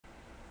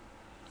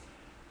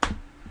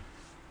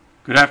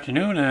Good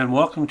afternoon and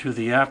welcome to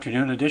the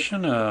afternoon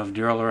edition of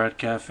daryllorette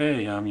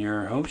Cafe. I'm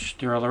your host,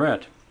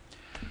 Daryl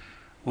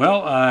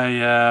Well,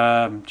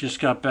 I just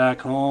got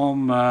back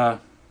home,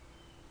 about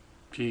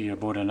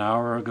an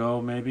hour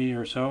ago maybe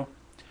or so.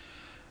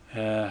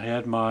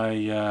 Had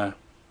my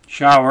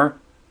shower.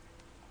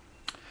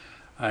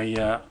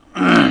 I,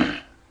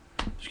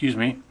 excuse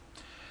me,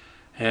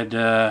 had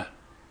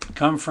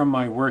come from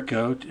my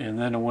workout, and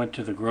then I went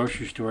to the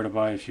grocery store to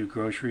buy a few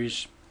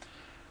groceries.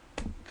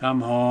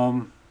 Come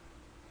home,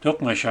 took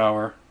my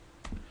shower,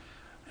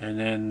 and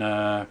then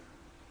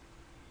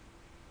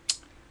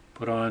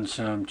put on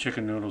some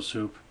chicken noodle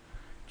soup.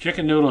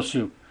 Chicken noodle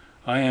soup.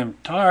 I am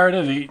tired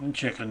of eating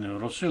chicken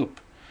noodle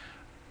soup.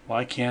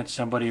 Why can't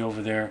somebody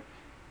over there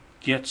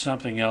get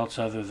something else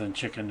other than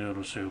chicken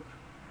noodle soup?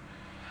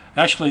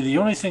 Actually, the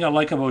only thing I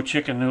like about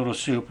chicken noodle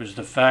soup is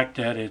the fact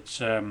that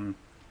it's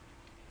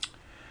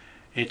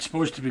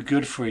supposed to be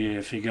good for you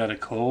if you got a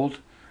cold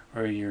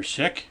or you're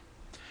sick.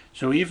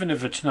 So even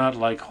if it's not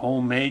like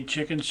homemade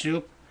chicken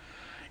soup,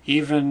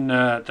 even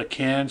the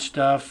canned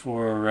stuff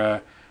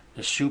or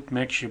the soup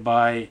mix you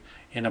buy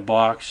in a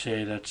box,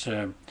 say that's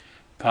a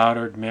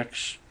powdered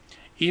mix,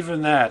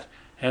 even that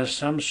has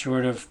some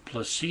sort of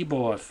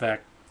placebo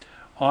effect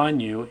on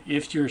you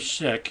if you're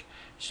sick.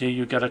 Say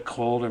you got a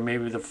cold or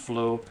maybe the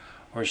flu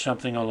or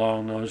something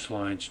along those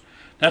lines.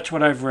 That's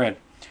what I've read,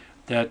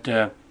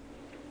 that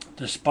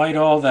despite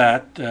all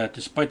that,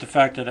 despite the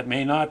fact that it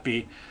may not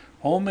be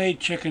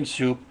homemade chicken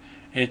soup,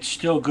 it's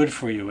still good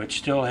for you. It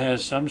still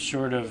has some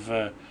sort of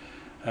a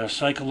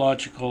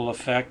psychological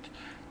effect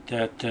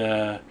that,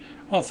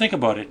 well, think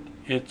about it.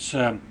 It's,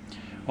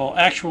 well,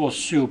 actual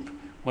soup,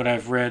 what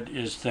I've read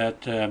is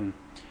that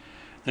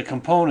the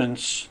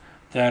components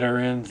that are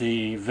in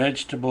the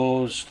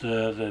vegetables,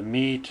 the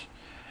meat,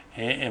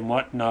 and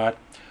whatnot,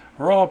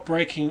 are all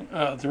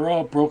they're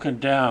all broken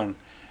down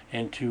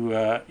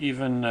into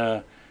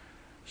even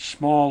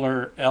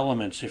smaller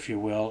elements, if you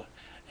will,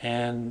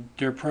 and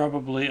they're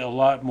probably a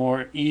lot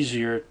more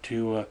easier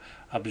to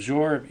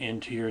absorb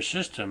into your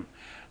system.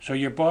 So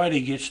your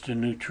body gets the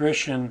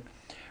nutrition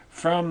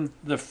from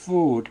the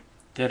food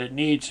that it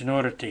needs in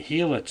order to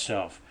heal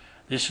itself.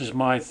 This is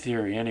my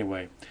theory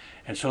anyway.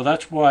 And so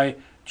that's why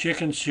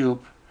chicken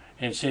soup,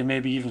 and say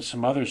maybe even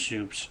some other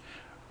soups,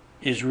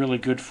 is really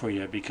good for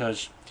you,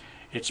 because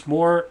it's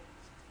more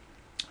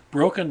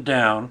broken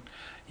down.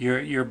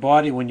 Your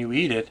body, when you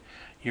eat it,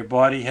 your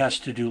body has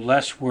to do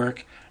less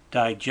work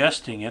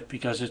digesting it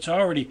because it's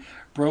already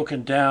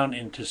broken down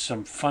into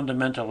some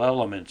fundamental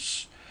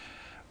elements.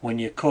 When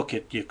you cook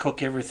it, you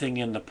cook everything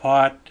in the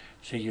pot,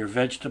 so your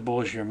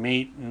vegetables, your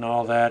meat, and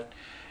all that.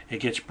 It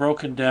gets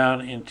broken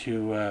down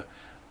into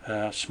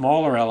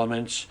smaller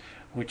elements,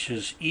 which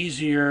is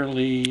easier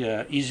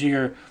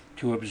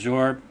to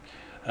absorb.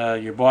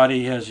 Your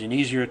body has an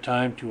easier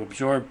time to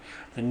absorb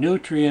the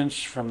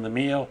nutrients from the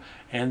meal,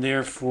 and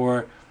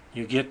therefore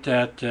you get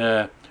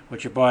that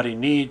what your body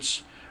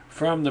needs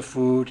from the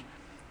food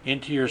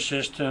into your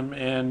system,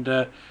 and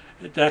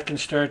that can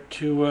start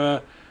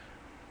to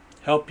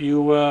help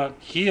you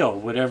heal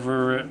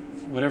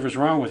whatever's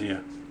wrong with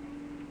you.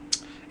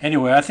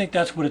 Anyway, I think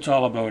that's what it's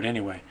all about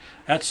anyway.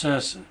 That's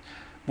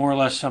more or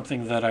less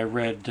something that I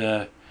read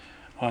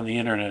on the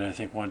internet, I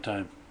think, one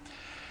time.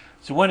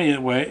 So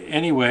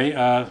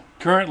anyway,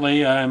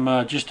 currently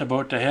I'm just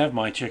about to have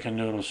my chicken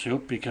noodle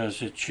soup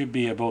because it should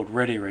be about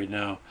ready right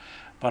now.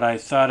 But I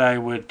thought I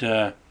would,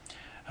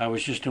 I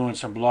was just doing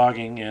some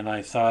blogging, and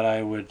I thought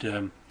I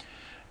would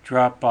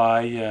drop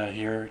by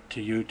here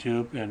to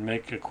YouTube and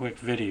make a quick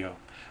video.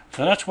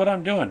 So that's what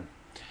I'm doing.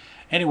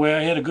 Anyway,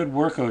 I had a good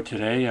workout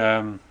today.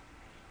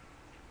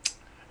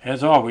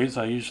 As always,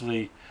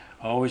 I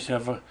always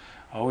have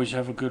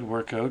a good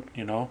workout,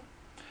 you know.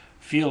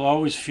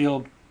 Always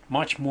feel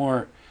much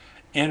more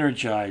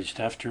energized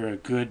after a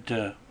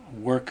good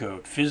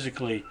workout.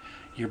 Physically,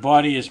 your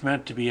body is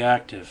meant to be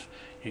active.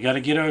 You got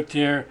to get out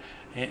there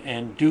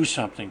and do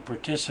something,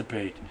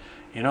 participate.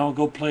 You know,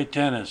 go play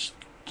tennis.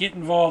 Get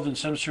involved in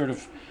some sort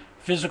of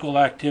physical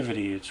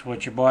activity. It's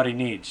what your body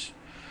needs.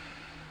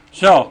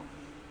 So,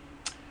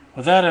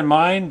 with that in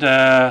mind,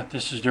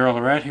 this is Daryl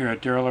Lorette here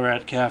at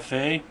daryllorette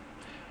Cafe,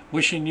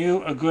 wishing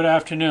you a good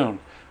afternoon.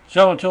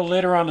 So until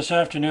later on this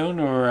afternoon,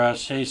 or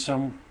say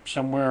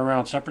somewhere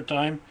around supper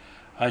time,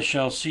 I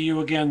shall see you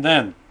again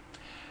then.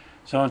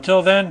 So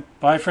until then,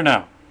 bye for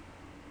now.